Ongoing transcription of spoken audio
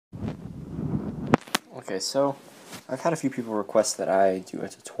Okay, so I've had a few people request that I do a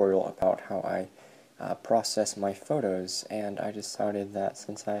tutorial about how I process my photos, and I decided that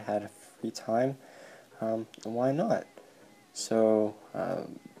since I had free time, why not? So,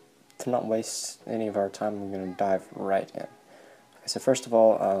 to not waste any of our time, I'm going to dive right in. Okay, so first of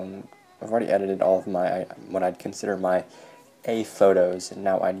all, I've already edited all of my, what I'd consider my A photos, and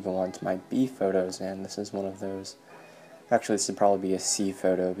now I'd go on to my B photos, and this is one of those. Actually, this would probably be a C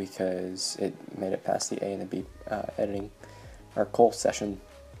photo because it made it past the A and the B editing or cull session.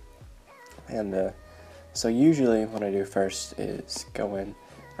 And so usually what I do first is go in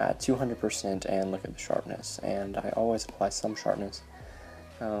at 200% and look at the sharpness. And I always apply some sharpness,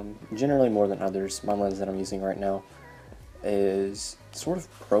 generally more than others. My lens that I'm using right now is sort of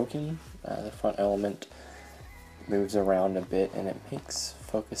broken. The front element moves around a bit and it makes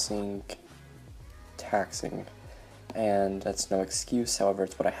focusing taxing. And that's no excuse, however,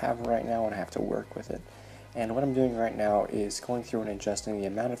 it's what I have right now and I have to work with it. And what I'm doing right now is going through and adjusting the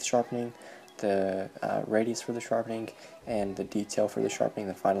amount of sharpening, the radius for the sharpening, and the detail for the sharpening,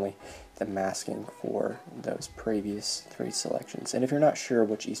 and finally the masking for those previous three selections. And if you're not sure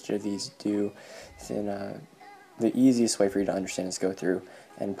which each of these do, then the easiest way for you to understand is go through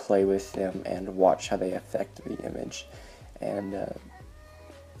and play with them and watch how they affect the image. And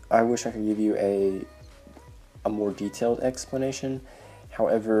I wish I could give you a more detailed explanation.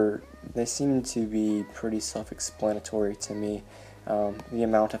 However, they seem to be pretty self-explanatory to me. The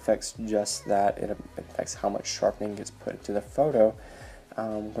amount affects just that. It affects how much sharpening gets put into the photo,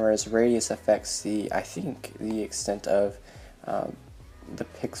 whereas radius affects I think the extent of the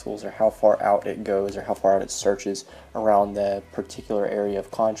pixels, or how far out it goes, or how far out it searches around the particular area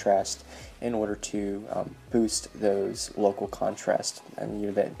of contrast in order to boost those local contrast,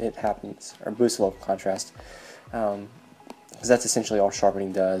 and that it happens, or boost local contrast. Because that's essentially all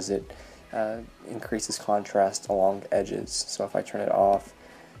sharpening does. It increases contrast along edges. So if I turn it off,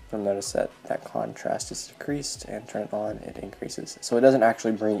 you'll notice that that contrast is decreased, and turn it on, it increases. So it doesn't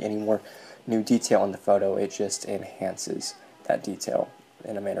actually bring any more new detail in the photo, it just enhances that detail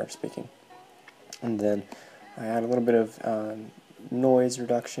in a manner of speaking. And then I add a little bit of noise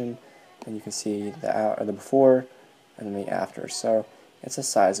reduction, and you can see the before and then the after. So it's a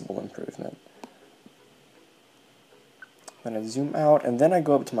sizable improvement. Then I zoom out, and then I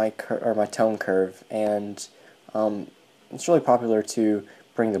go up to my tone curve, and it's really popular to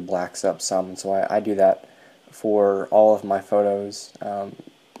bring the blacks up some, and so I do that for all of my photos. A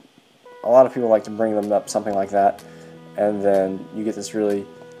lot of people like to bring them up something like that, and then you get this really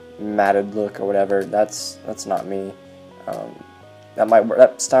matted look or whatever. That's not me.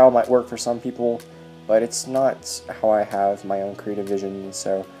 That style might work for some people, but it's not how I have my own creative vision, and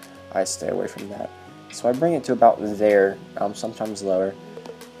so I stay away from that. So I bring it to about there, sometimes lower,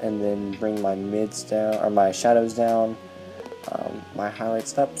 and then bring my mids down, or my shadows down, my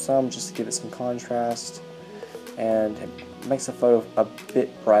highlights up some, just to give it some contrast, and it makes the photo a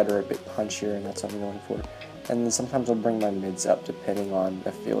bit brighter, a bit punchier, and that's what I'm going for. And then sometimes I'll bring my mids up, depending on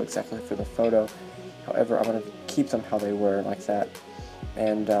the feel exactly for the photo. However, I'm going to keep them how they were, like that.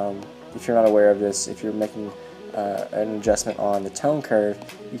 And if you're not aware of this, if you're making an adjustment on the tone curve,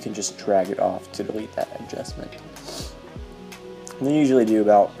 you can just drag it off to delete that adjustment. And I usually do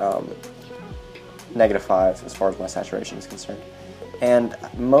about -5 as far as my saturation is concerned. And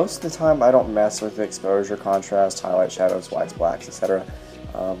most of the time I don't mess with the exposure, contrast, highlight, shadows, whites, blacks, etc.,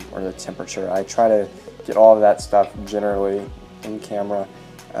 or the temperature. I try to get all of that stuff generally in camera.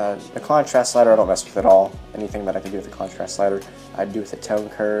 The contrast slider I don't mess with at all. Anything that I can do with the contrast slider I do with the tone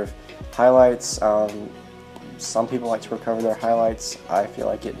curve. Highlights, some people like to recover their highlights. I feel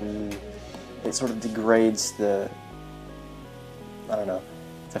like it sort of degrades the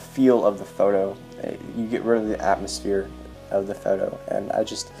feel of the photo. You get rid of the atmosphere of the photo, and I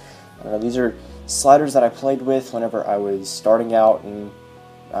don't know, these are sliders that I played with whenever I was starting out in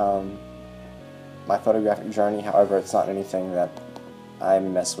my photographic journey. However, it's not anything that I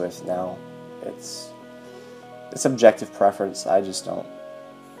mess with now. It's subjective preference. I just don't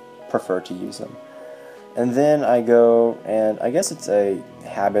prefer to use them. And then I go, and I guess it's a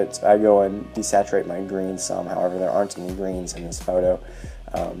habit, I go and desaturate my greens some. However, there aren't any greens in this photo,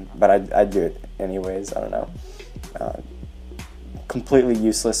 but I do it anyways. I don't know. Completely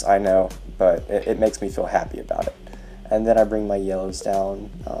useless, I know, but it makes me feel happy about it. And then I bring my yellows down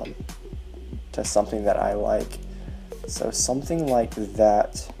to something that I like. So something like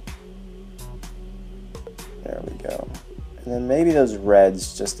that. There we go. And then maybe those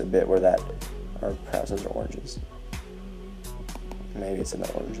reds just a bit where that, or perhaps those are oranges. Maybe it's in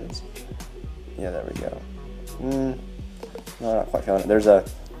the oranges. Yeah, there we go. No, I'm not quite feeling it. There's a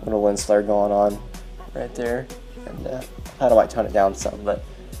little lens flare going on. right there, and I might tone it down some, but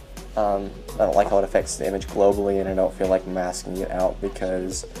I don't like how it affects the image globally, and I don't feel like masking it out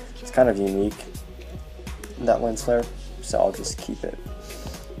because it's kind of unique, that lens flare, so I'll just keep it.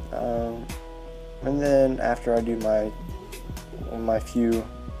 And then after I do my few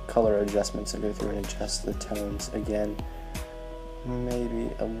color adjustments, I go through and adjust the tones again, maybe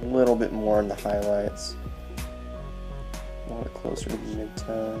a little bit more in the highlights, a little bit closer to the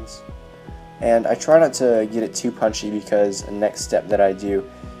mid-tones. And I try not to get it too punchy because the next step that I do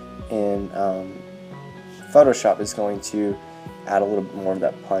in Photoshop is going to add a little bit more of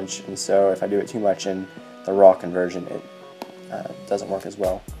that punch, and so if I do it too much in the raw conversion, it doesn't work as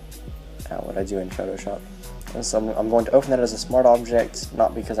well what I do in Photoshop. And so I'm going to open that as a smart object,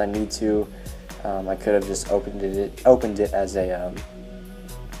 not because I need to. I could have just opened it as a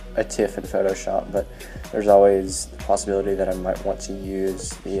TIFF in Photoshop, but there's always the possibility that I might want to use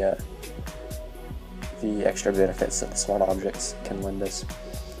the extra benefits that the smart objects can lend us.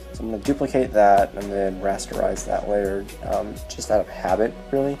 So I'm going to duplicate that and then rasterize that layer, just out of habit,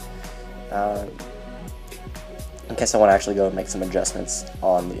 really. In case I want to actually go and make some adjustments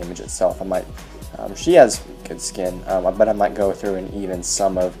on the image itself, I might. She has good skin, but I might go through and even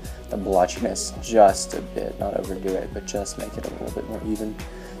some of the blotchiness just a bit, not overdo it, but just make it a little bit more even.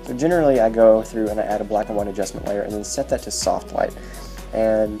 So generally, I go through and I add a black and white adjustment layer, and then set that to soft light.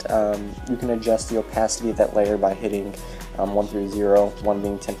 And you can adjust the opacity of that layer by hitting 1 through 0, 1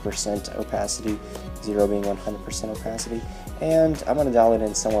 being 10% opacity, 0 being 100% opacity, and I'm going to dial it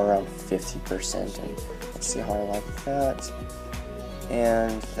in somewhere around 50%, and let's see how I like that.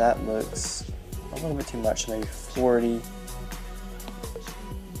 And that looks a little bit too much, maybe 40,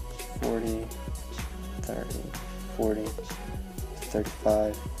 40, 30, 40,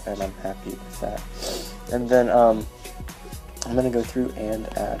 35, and I'm happy with that. And then I'm going to go through and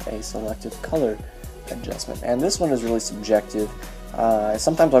add a selective color adjustment, and this one is really subjective.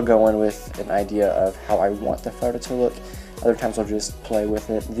 Sometimes I'll go in with an idea of how I want the photo to look, other times I'll just play with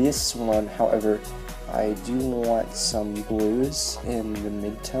it. This one, however, I do want some blues in the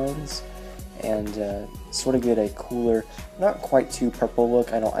mid-tones, and sort of get a cooler, not quite too purple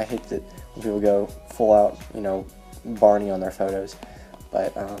look. I hate that when people go full out, Barney on their photos,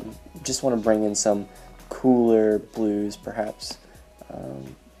 but just want to bring in some cooler blues, perhaps.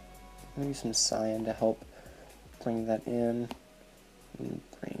 Maybe some cyan to help bring that in, and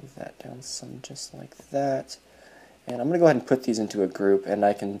bring that down some, just like that. And I'm going to go ahead and put these into a group, and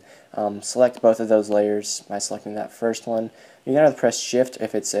I can select both of those layers by selecting that first one. You can either press Shift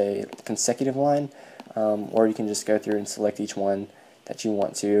if it's a consecutive line, or you can just go through and select each one that you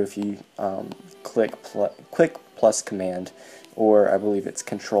want to if you click plus Command, or I believe it's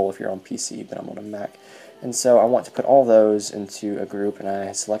Control if you're on PC, but I'm on a Mac. And so I want to put all those into a group, and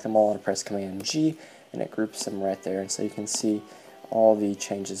I select them all and press Command G, and it groups them right there. And so you can see all the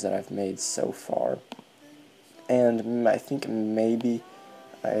changes that I've made so far. And I think maybe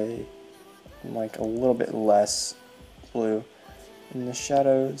I like a little bit less blue in the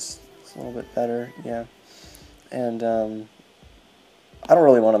shadows. It's a little bit better, yeah. And I don't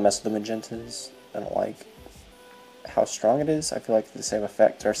really want to mess with the magentas. I don't like how strong it is. I feel like the same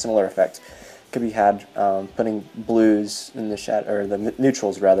effect or similar effect could be had putting blues in the shadow, or the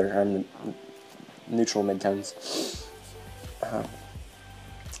neutrals rather, or the neutral midtones.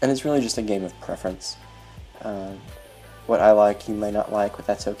 And it's really just a game of preference. What I like, you may not like, but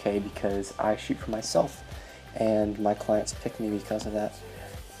that's okay because I shoot for myself, and my clients pick me because of that.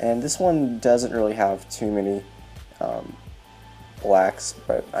 And this one doesn't really have too many blacks,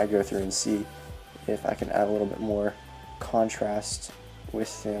 but I go through and see if I can add a little bit more contrast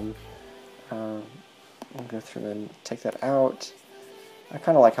with them. I'll go through and take that out. I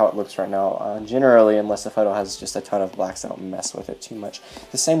kind of like how it looks right now. Generally, unless the photo has just a ton of blacks, I don't mess with it too much.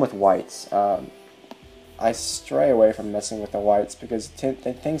 The same with whites. I stray away from messing with the whites because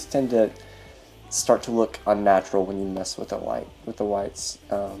things tend to start to look unnatural when you mess with the whites.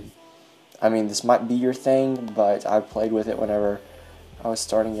 I mean, this might be your thing, but I played with it whenever I was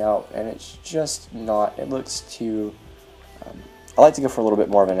starting out, and it's just not. It looks too. I like to go for a little bit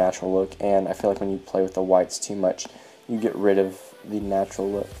more of a natural look, and I feel like when you play with the whites too much, you get rid of the natural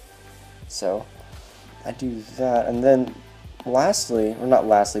look. So I do that, and then lastly, or not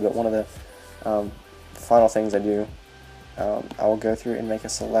lastly, but one of the final things I do, I will go through and make a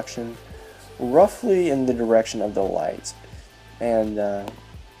selection roughly in the direction of the light, and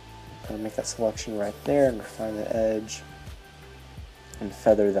I'll make that selection right there and refine the edge and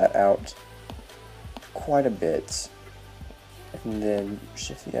feather that out quite a bit, and then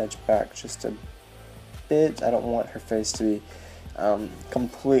shift the edge back just a bit. I don't want her face to be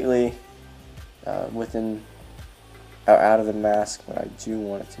completely within out of the mask, but I do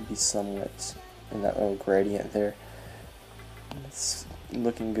want it to be somewhat in that little gradient there. It's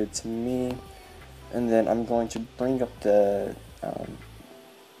looking good to me. And then I'm going to bring up the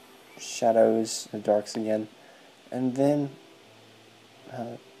shadows, the darks again, and then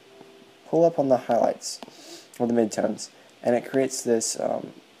pull up on the highlights or the midtones, and it creates this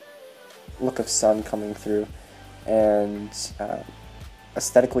look of sun coming through. And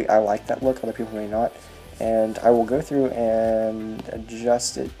aesthetically, I like that look. Other people may not. And I will go through and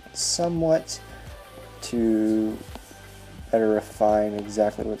adjust it somewhat to better refine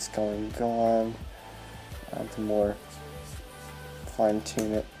exactly what's going on, to more fine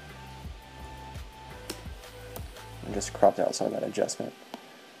tune it, and just cropped out some of that adjustment.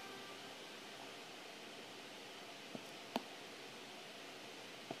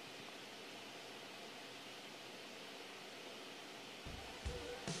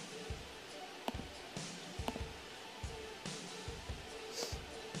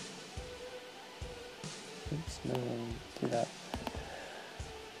 Oops, no, do that.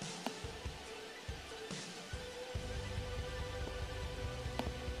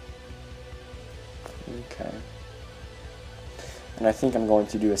 Okay. And I think I'm going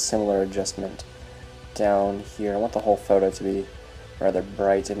to do a similar adjustment down here. I want the whole photo to be rather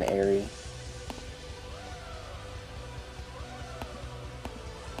bright and airy.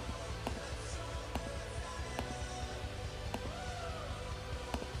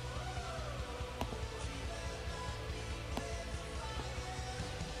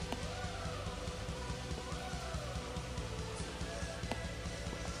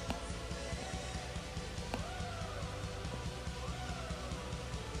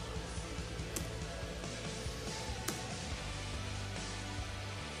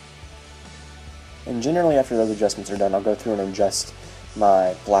 And generally after those adjustments are done, I'll go through and adjust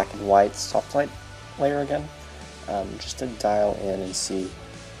my black and white soft light layer again, just to dial in and see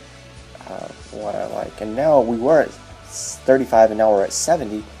what I like. And now we were at 35 and now we're at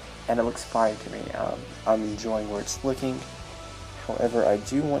 70, and it looks fine to me. I'm enjoying where it's looking. However, I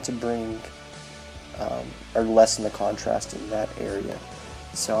do want to bring or lessen the contrast in that area.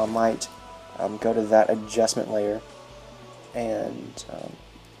 So I might go to that adjustment layer and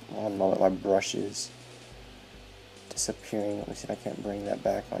one moment, my brush is disappearing. Let me see if I can't bring that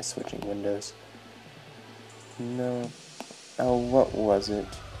back by switching windows. No. Oh, what was it?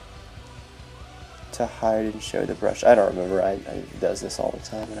 To hide and show the brush. I don't remember. I does this all the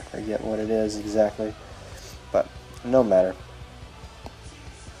time and I forget what it is exactly. But no matter.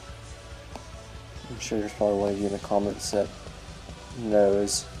 I'm sure there's probably one of you in the comments that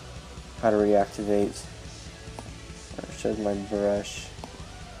knows how to reactivate or shows my brush.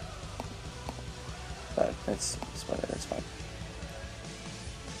 But it's whatever, it's fine.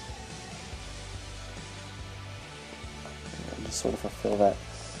 And just sort of fulfill that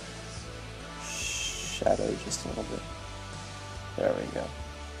shadow just a little bit. There we go.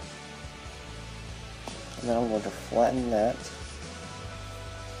 And then I'm going to flatten that.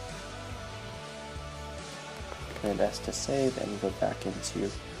 Hit S to save and go back into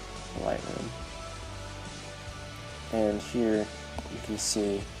Lightroom. And here you can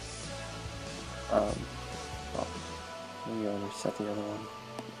see well, maybe I'll reset the other one.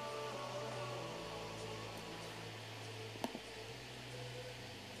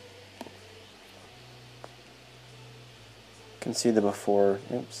 You can see the before,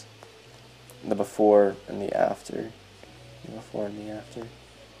 oops, the before and the after, the before and the after.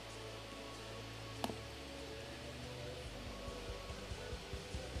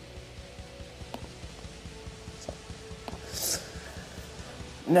 So.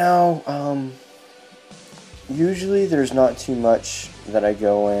 Now, usually there's not too much that I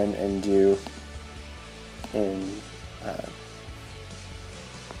go in and do in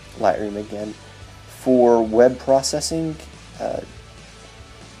Lightroom again. For web processing,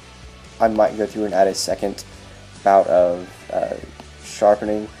 I might go through and add a second bout of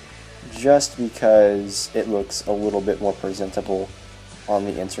sharpening just because it looks a little bit more presentable on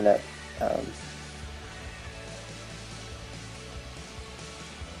the internet.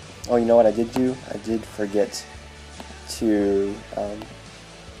 Oh, you know what I did do? I did forget to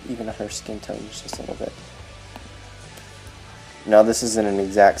even her skin tone just a little bit. Now, this isn't an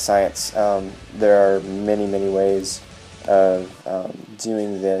exact science. There are many ways of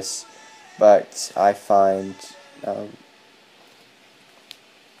doing this, but I find that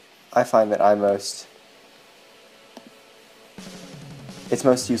it's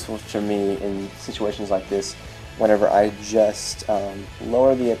most useful to me in situations like this whenever I just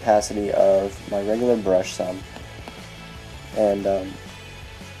lower the opacity of my regular brush some and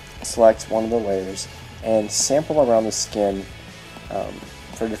select one of the layers and sample around the skin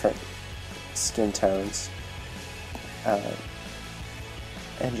for different skin tones,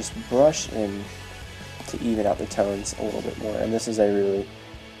 and just brush in to even out the tones a little bit more. And this is a really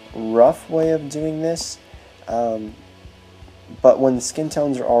rough way of doing this, but when the skin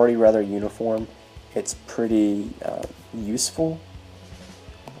tones are already rather uniform, it's pretty useful.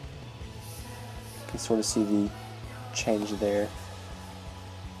 You can sort of see the change there.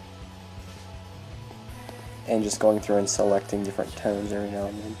 And just going through and selecting different tones every now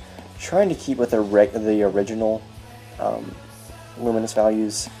and then. Trying to keep with the original luminous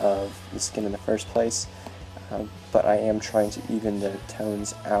values of the skin in the first place, but I am trying to even the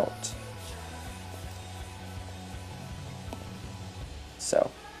tones out. So,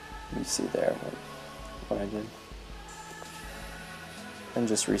 you see there what I did. And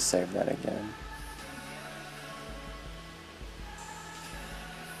just resave that again.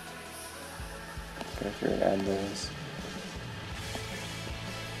 Go through and add those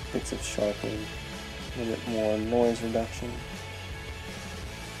bits of sharpening, a little bit more noise reduction.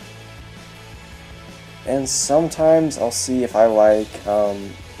 And sometimes I'll see if I like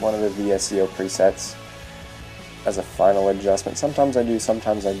one of the VSEO presets as a final adjustment. Sometimes I do,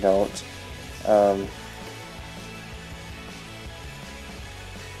 sometimes I don't.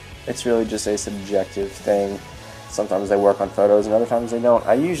 It's really just a subjective thing. Sometimes they work on photos and other times they don't.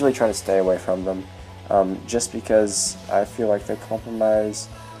 I usually try to stay away from them, just because I feel like they compromise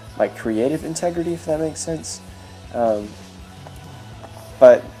my creative integrity, if that makes sense.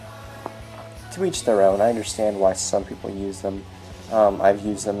 But to each their own. I understand why some people use them. I've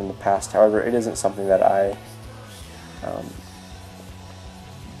used them in the past. However, it isn't something that I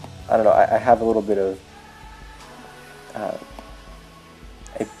don't know, I have a little bit of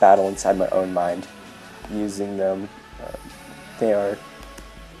a battle inside my own mind using them. They are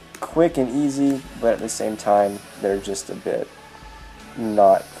quick and easy, but at the same time, they're just a bit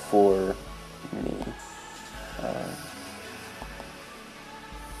not for me.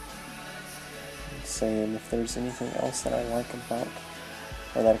 Saying if there's anything else that I like about,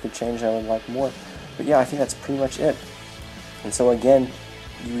 or that I could change, I would like more. But yeah, I think that's pretty much it. And so again,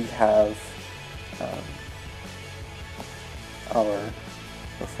 we have our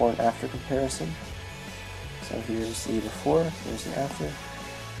before and after comparison. So here's the before, here's the after. You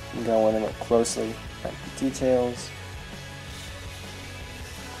can go in and look closely at the details.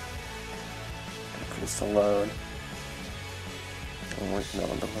 For this to load. I'm working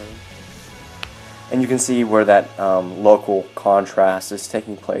on the load. And you can see where that local contrast is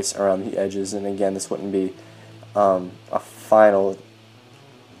taking place around the edges. And again, this wouldn't be a final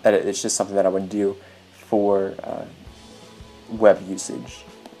edit. It's just something that I would do for web usage.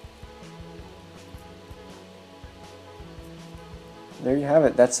 There you have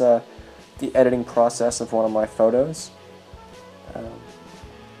it. That's the editing process of one of my photos.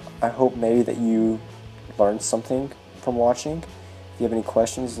 I hope maybe that you learned something from watching. If you have any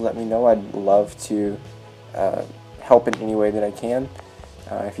questions, let me know. I'd love to help in any way that I can.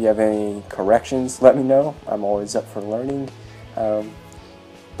 If you have any corrections, let me know. I'm always up for learning.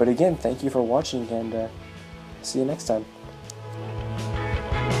 But again, thank you for watching, and see you next time.